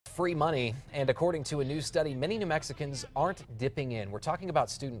free money, and according to a new study, many New Mexicans aren't dipping in. We're talking about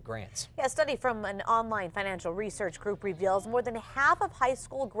student grants. Yeah, a study from an online financial research group reveals more than half of high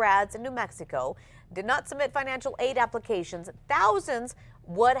school grads in New Mexico did not submit financial aid applications. Thousands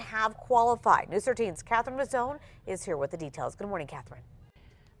would have qualified. News 13's Catherine Mazzone is here with the details. Good morning, Catherine.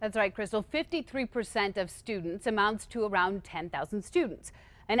 That's right, Crystal. 53% of students amounts to around 10,000 students.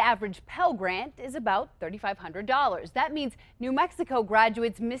 An average Pell Grant is about $3,500. That means New Mexico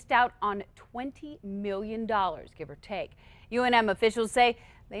graduates missed out on $20 million, give or take. UNM officials say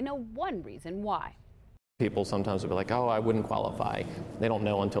they know one reason why. People sometimes will be like, oh, I wouldn't qualify. They don't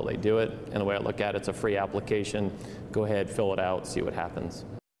know until they do it. And the way I look at it, it's a free application. Go ahead, fill it out, see what happens.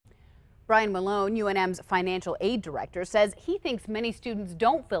 Brian Malone, UNM's financial aid director, says he thinks many students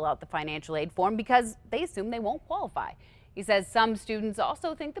don't fill out the financial aid form because they assume they won't qualify. He says some students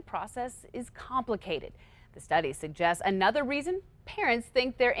also think the process is complicated. The study suggests another reason: parents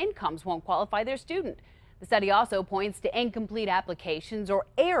think their incomes won't qualify their student. The study also points to incomplete applications or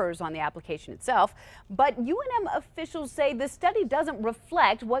errors on the application itself. But UNM officials say the study doesn't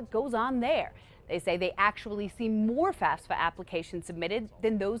reflect what goes on there. They say they actually see more FAFSA applications submitted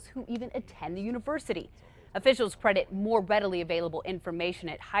than those who even attend the university. Officials credit more readily available information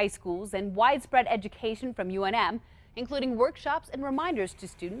at high schools and widespread education from UNM, including workshops and reminders to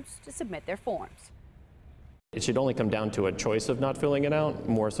students to submit their forms. It should only come down to a choice of not filling it out,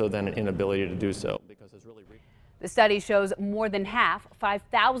 more so than an inability to do so. Because it's really The study shows more than half,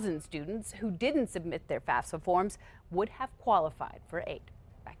 5,000 students who didn't submit their FAFSA forms would have qualified for aid.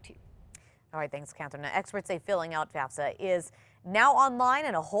 Back to you. All right, thanks, Catherine. Now, experts say filling out FAFSA is now online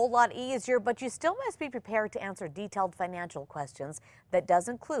and a whole lot easier, but you still must be prepared to answer detailed financial questions that does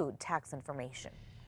include tax information.